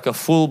had a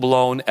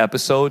full-blown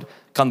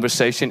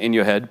conversation in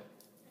your head?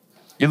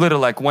 You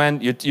literally like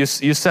went, you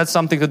said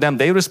something to them,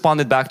 they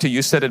responded back to you,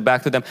 you said it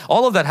back to them.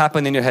 All of that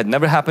happened in your head,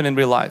 never happened in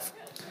real life.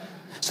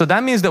 So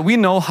that means that we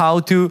know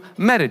how to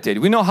meditate.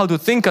 We know how to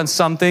think on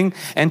something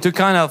and to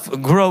kind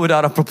of grow it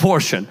out of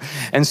proportion.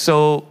 And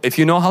so if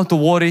you know how to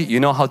worry, you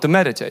know how to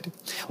meditate.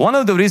 One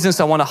of the reasons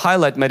I want to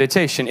highlight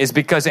meditation is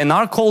because in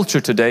our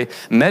culture today,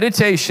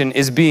 meditation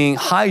is being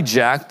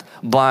hijacked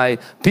by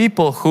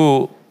people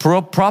who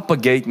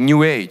propagate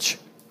New Age.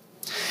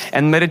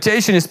 And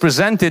meditation is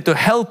presented to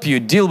help you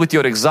deal with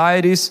your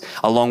anxieties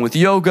along with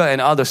yoga and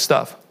other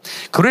stuff.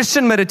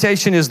 Christian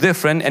meditation is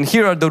different, and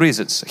here are the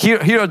reasons.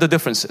 Here are the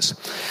differences.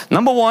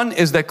 Number one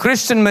is that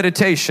Christian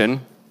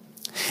meditation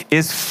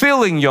is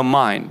filling your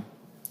mind.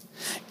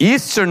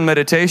 Eastern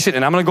meditation,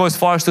 and I'm going to go as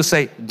far as to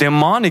say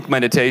demonic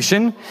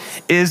meditation,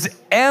 is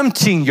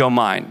emptying your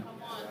mind.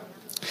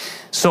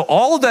 So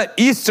all that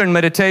Eastern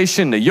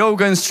meditation, the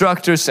yoga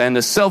instructors and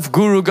the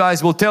self-guru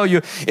guys will tell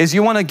you is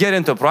you want to get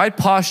into right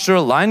posture,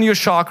 line your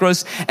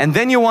chakras, and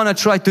then you want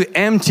to try to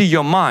empty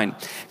your mind.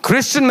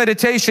 Christian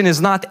meditation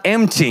is not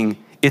emptying,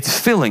 it's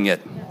filling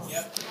it.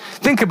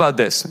 Think about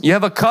this. You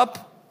have a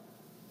cup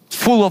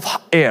full of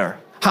air.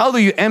 How do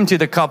you empty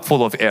the cup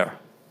full of air?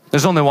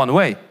 There's only one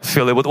way,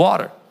 fill it with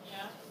water.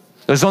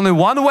 There's only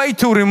one way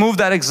to remove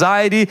that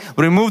anxiety,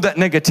 remove that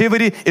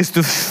negativity, is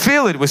to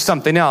fill it with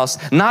something else,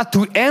 not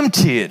to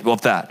empty it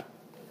of that.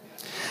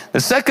 The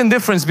second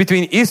difference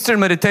between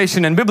Eastern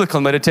meditation and biblical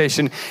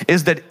meditation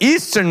is that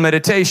Eastern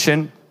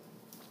meditation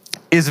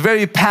is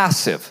very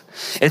passive.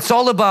 It's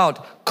all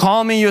about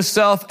calming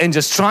yourself and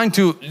just trying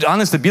to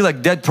honestly be like a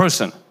dead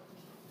person.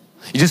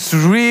 You're just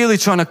really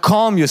trying to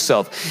calm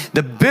yourself.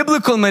 The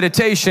biblical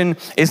meditation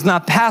is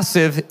not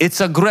passive, it's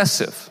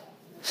aggressive.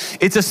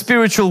 It's a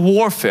spiritual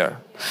warfare.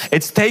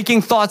 It's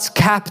taking thoughts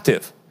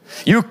captive.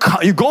 You're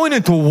going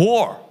into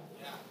war.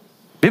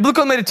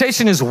 Biblical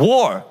meditation is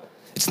war.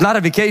 It's not a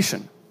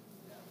vacation.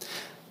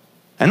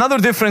 Another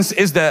difference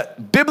is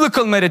that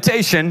biblical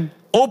meditation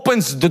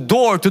opens the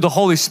door to the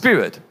Holy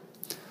Spirit.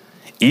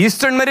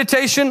 Eastern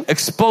meditation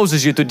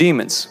exposes you to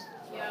demons.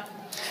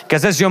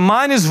 Because as your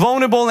mind is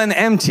vulnerable and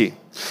empty,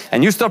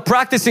 and you start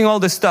practicing all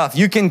this stuff,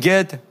 you can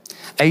get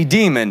a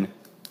demon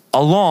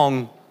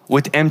along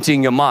with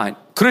emptying your mind.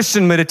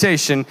 Christian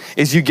meditation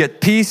is you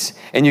get peace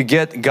and you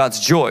get God's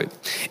joy.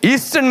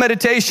 Eastern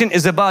meditation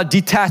is about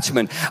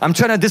detachment. I'm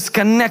trying to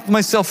disconnect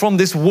myself from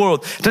this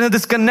world, trying to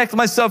disconnect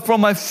myself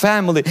from my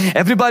family.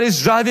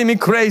 Everybody's driving me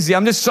crazy.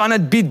 I'm just trying to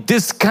be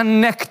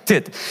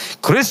disconnected.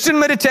 Christian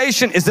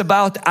meditation is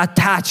about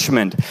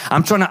attachment.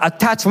 I'm trying to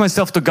attach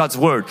myself to God's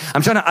word.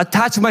 I'm trying to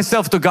attach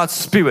myself to God's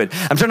spirit.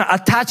 I'm trying to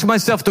attach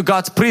myself to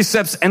God's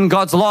precepts and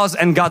God's laws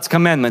and God's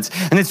commandments.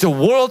 And it's a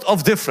world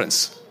of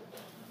difference.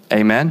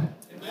 Amen.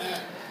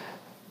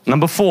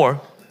 Number 4,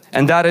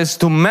 and that is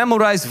to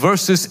memorize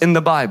verses in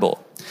the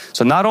Bible.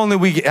 So not only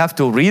we have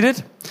to read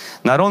it,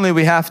 not only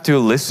we have to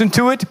listen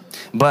to it,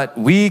 but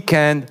we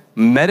can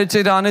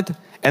meditate on it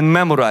and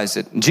memorize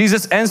it.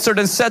 Jesus answered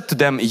and said to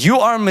them, "You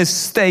are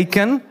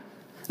mistaken,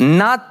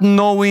 not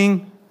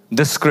knowing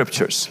the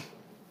scriptures."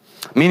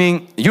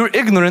 Meaning you're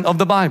ignorant of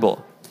the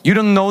Bible. You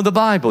don't know the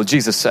Bible,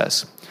 Jesus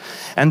says.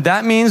 And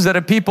that means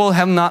that people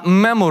have not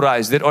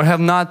memorized it or have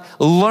not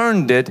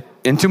learned it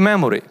into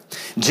memory.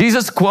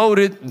 Jesus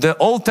quoted the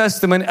Old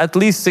Testament at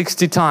least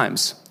 60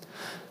 times.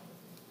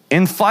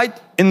 In fight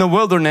in the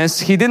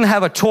wilderness, He didn't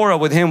have a Torah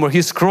with Him where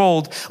He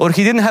scrolled, or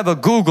He didn't have a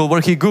Google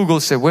where He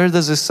Googled, say, where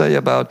does it say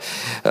about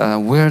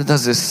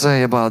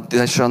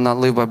I shall not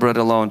live by bread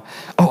alone?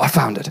 Oh, I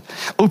found it.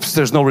 Oops,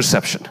 there's no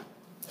reception.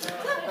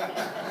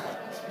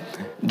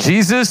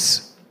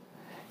 Jesus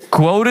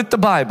quoted the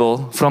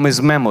Bible from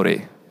His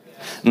memory,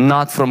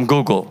 not from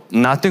Google.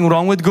 Nothing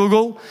wrong with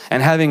Google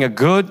and having a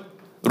good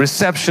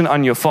reception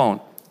on your phone.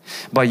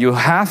 But you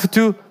have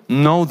to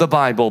know the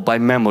Bible by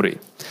memory.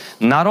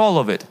 Not all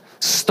of it.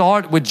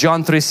 Start with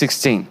John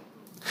 3:16.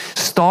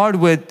 Start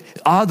with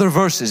other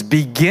verses.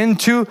 Begin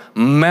to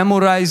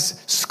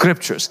memorize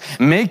scriptures.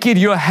 Make it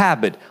your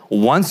habit.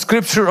 One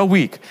scripture a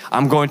week,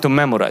 I'm going to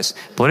memorize.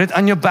 Put it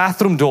on your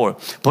bathroom door.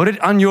 Put it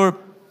on your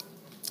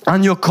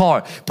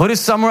car. Put it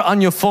somewhere on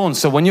your phone,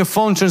 so when your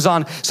phone turns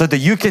on, so that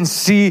you can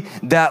see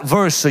that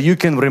verse, so you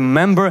can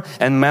remember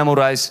and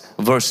memorize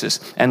verses.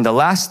 And the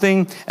last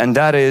thing, and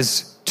that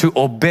is to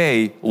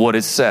obey what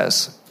it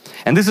says.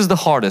 And this is the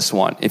hardest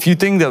one. If you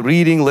think that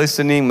reading,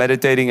 listening,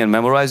 meditating and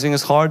memorizing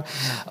is hard,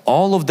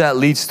 all of that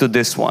leads to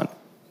this one.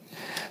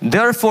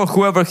 Therefore,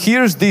 whoever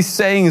hears these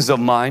sayings of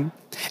mine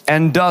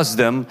and does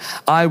them,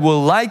 I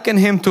will liken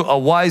him to a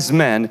wise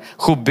man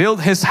who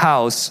built his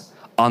house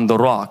on the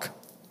rock.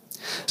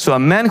 So a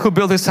man who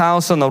built his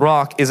house on the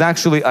rock is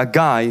actually a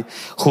guy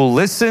who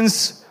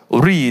listens,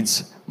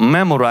 reads,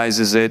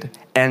 memorizes it,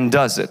 and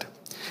does it.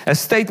 A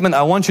statement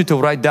I want you to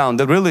write down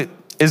that really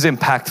is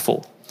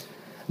impactful.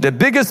 The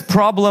biggest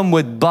problem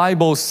with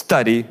Bible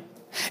study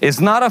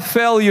is not a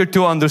failure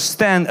to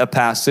understand a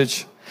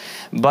passage,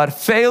 but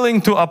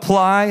failing to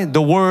apply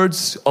the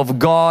words of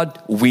God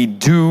we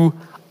do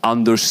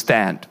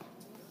understand.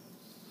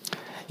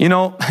 You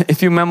know,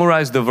 if you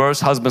memorize the verse,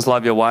 husbands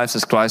love your wives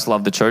as Christ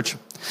loved the church,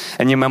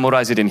 and you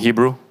memorize it in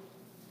Hebrew,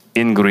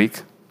 in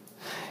Greek,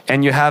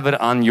 and you have it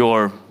on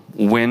your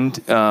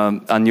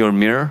on your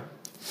mirror,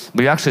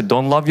 but you actually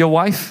don't love your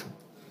wife,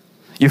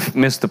 you've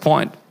missed the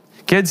point.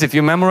 Kids, if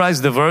you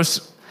memorize the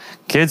verse,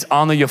 kids,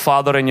 honor your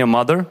father and your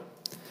mother,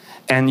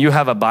 and you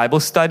have a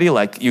Bible study,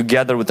 like you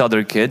gather with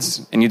other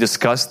kids and you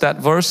discuss that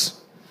verse,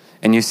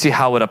 and you see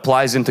how it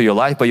applies into your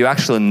life, but you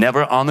actually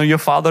never honor your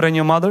father and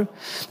your mother,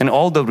 and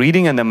all the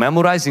reading and the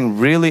memorizing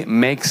really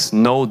makes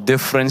no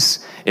difference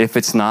if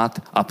it's not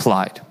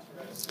applied.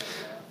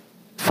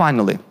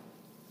 Finally,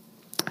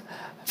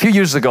 a few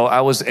years ago,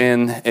 I was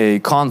in a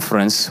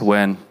conference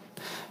when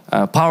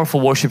a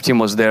powerful worship team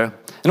was there,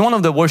 and one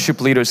of the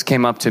worship leaders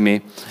came up to me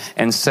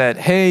and said,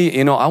 hey,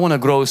 you know, I want to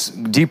grow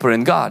deeper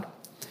in God.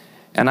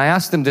 And I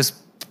asked him this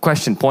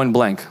question point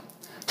blank.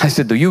 I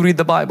said, do you read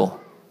the Bible?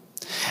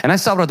 And I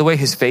saw right away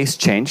his face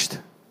changed,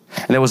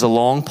 and there was a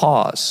long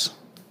pause.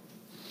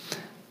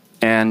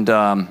 And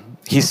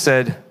he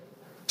said,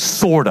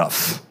 sort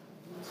of,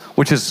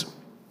 which is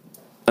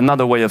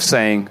another way of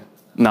saying,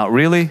 not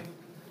really,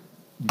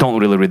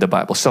 don't really read the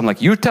Bible. So I'm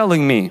like, you're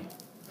telling me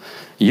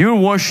you're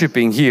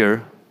worshiping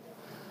here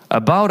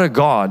about a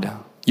God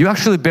you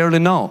actually barely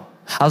know.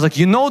 I was like,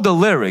 you know the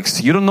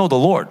lyrics, you don't know the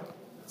Lord.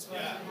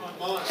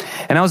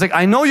 And I was like,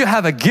 I know you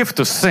have a gift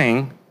to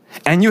sing,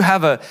 and you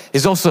have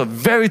he's also a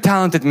very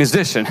talented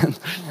musician.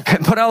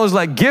 But I was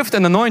like, gift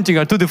and anointing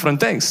are two different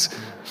things.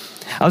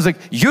 I was like,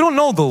 you don't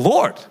know the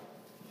Lord.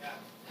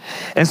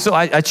 And so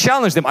I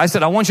challenged him. I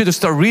said, I want you to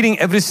start reading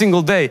every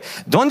single day.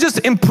 Don't just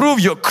improve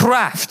your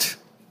craft.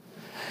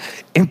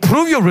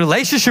 Improve your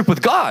relationship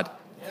with God.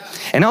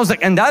 And I was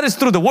like, and that is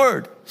through the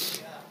Word.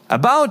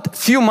 About a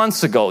few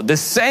months ago, the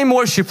same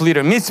worship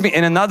leader meets me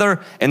in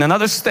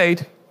another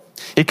state.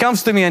 He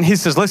comes to me and he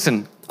says,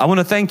 listen, I want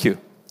to thank you.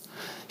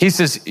 He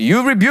says,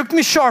 you rebuked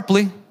me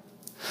sharply,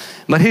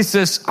 but he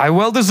says, I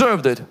well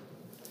deserved it.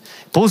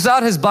 Pulls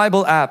out his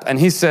Bible app and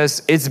he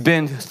says, it's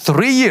been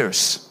 3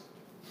 years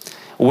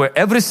where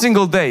every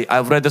single day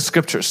I've read the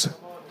scriptures.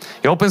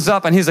 He opens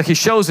up and he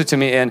shows it to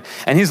me, and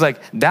he's like,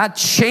 that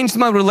changed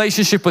my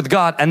relationship with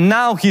God. And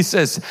now he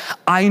says,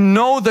 I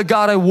know the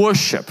God I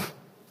worship.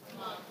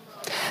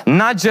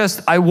 Not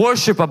just I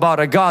worship about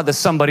a God that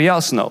somebody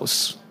else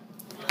knows.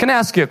 Can I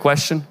ask you a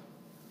question?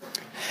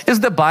 Is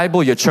the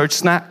Bible your church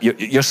snack,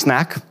 your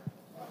snack?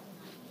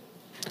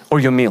 Or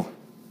your meal?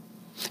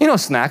 You know,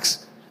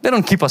 snacks, they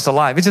don't keep us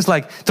alive. It's just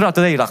like throughout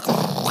the day, like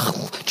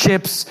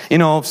chips, you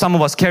know, some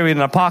of us carry it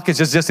in our pockets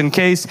just in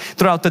case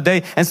throughout the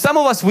day. And some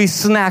of us, we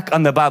snack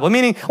on the Bible.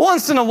 Meaning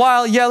once in a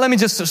while, yeah, let me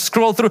just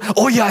scroll through.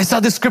 Oh yeah, I saw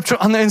this scripture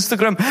on the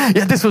Instagram.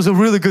 Yeah, this was a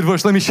really good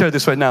verse. Let me share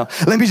this right now.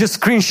 Let me just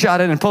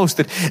screenshot it and post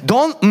it.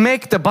 Don't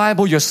make the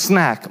Bible your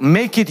snack.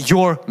 Make it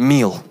your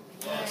meal.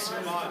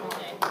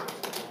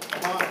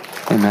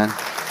 Amen.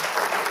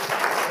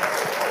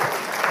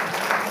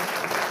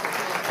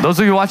 Those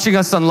of you watching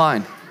us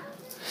online,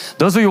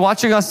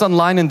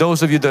 and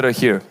those of you that are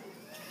here,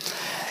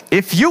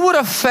 if you would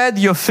have fed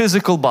your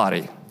physical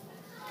body,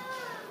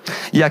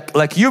 yeah,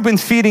 like you've been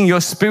feeding your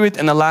spirit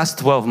in the last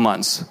 12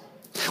 months,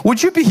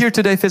 would you be here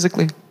today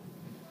physically?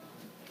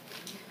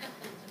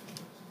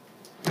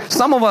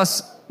 Some of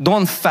us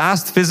don't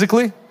fast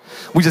physically,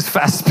 we just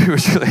fast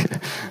spiritually.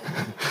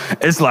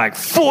 It's like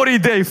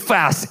 40-day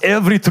fast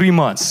every 3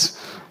 months.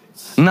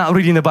 Not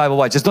reading the Bible.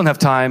 Why? Just don't have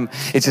time.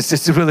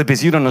 It's really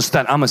busy. You don't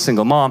understand. I'm a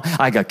single mom.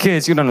 I got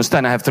kids. You don't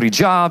understand. I have 3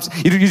 jobs.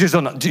 You just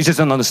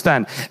don't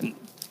understand.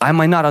 I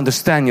might not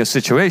understand your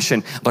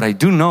situation, but I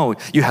do know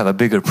you have a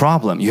bigger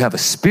problem. You have a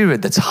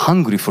spirit that's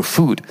hungry for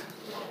food.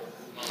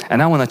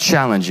 And I want to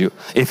challenge you.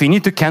 If you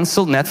need to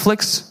cancel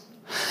Netflix,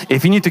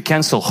 if you need to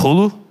cancel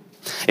Hulu,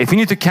 if you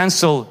need to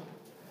cancel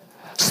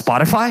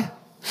Spotify,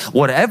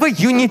 whatever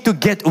you need to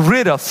get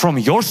rid of from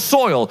your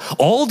soil,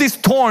 all these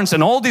thorns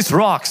and all these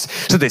rocks,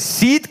 so the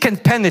seed can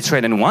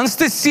penetrate. And once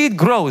the seed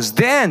grows,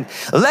 then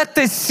let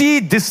the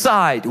seed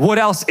decide what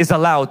else is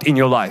allowed in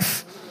your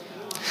life.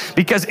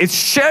 Because it's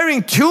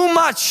sharing too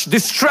much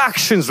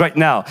distractions right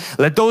now.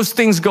 Let those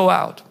things go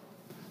out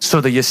so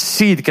that your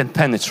seed can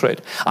penetrate.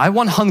 I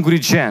want Hungry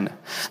Gen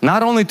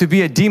not only to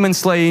be a demon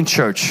slaying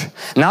church,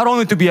 not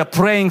only to be a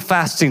praying,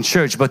 fasting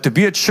church, but to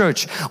be a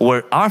church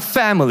where our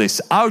families,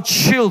 our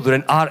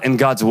children are in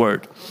God's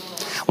Word.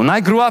 When I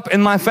grew up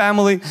in my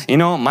family, you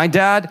know, my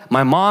dad,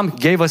 my mom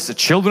gave us a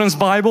children's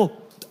Bible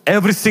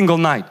every single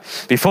night.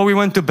 Before we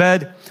went to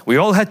bed, we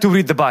all had to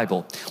read the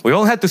Bible. We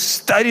all had to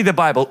study the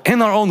Bible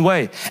in our own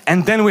way.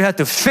 And then we had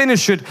to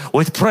finish it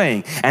with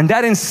praying. And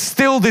that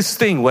instilled this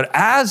thing where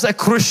as a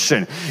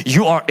Christian,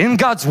 you are in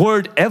God's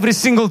Word every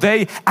single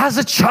day as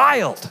a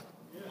child.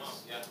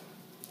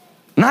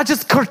 Not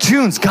just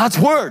cartoons, God's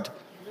Word.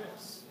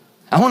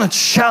 I want to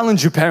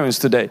challenge you parents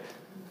today.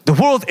 The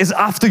world is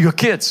after your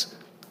kids.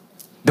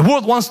 The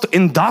world wants to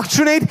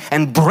indoctrinate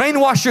and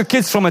brainwash your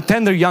kids from a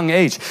tender young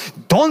age.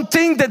 Don't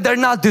think that they're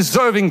not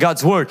deserving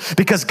God's Word,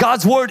 because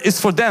God's Word is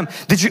for them.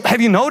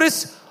 Have you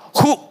noticed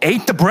who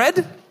ate the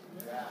bread?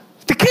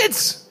 The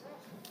kids.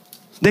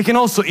 They can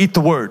also eat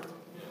the Word.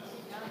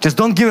 Just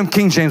don't give him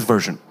King James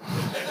Version.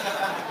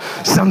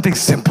 Something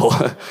simple.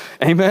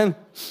 Amen.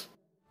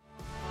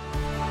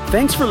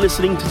 Thanks for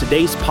listening to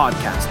today's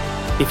podcast.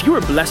 If you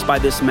were blessed by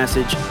this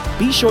message,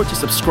 be sure to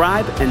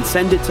subscribe and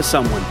send it to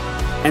someone.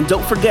 And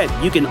don't forget,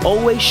 you can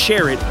always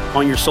share it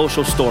on your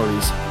social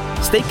stories.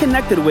 Stay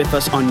connected with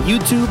us on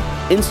YouTube,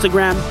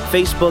 Instagram,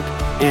 Facebook,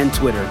 and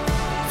Twitter.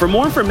 For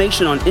more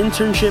information on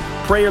internship,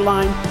 prayer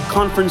line,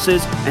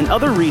 conferences, and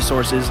other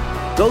resources,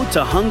 go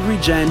to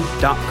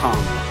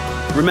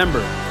hungrygen.com. Remember,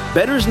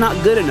 better is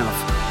not good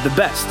enough. The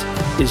best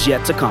is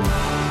yet to come.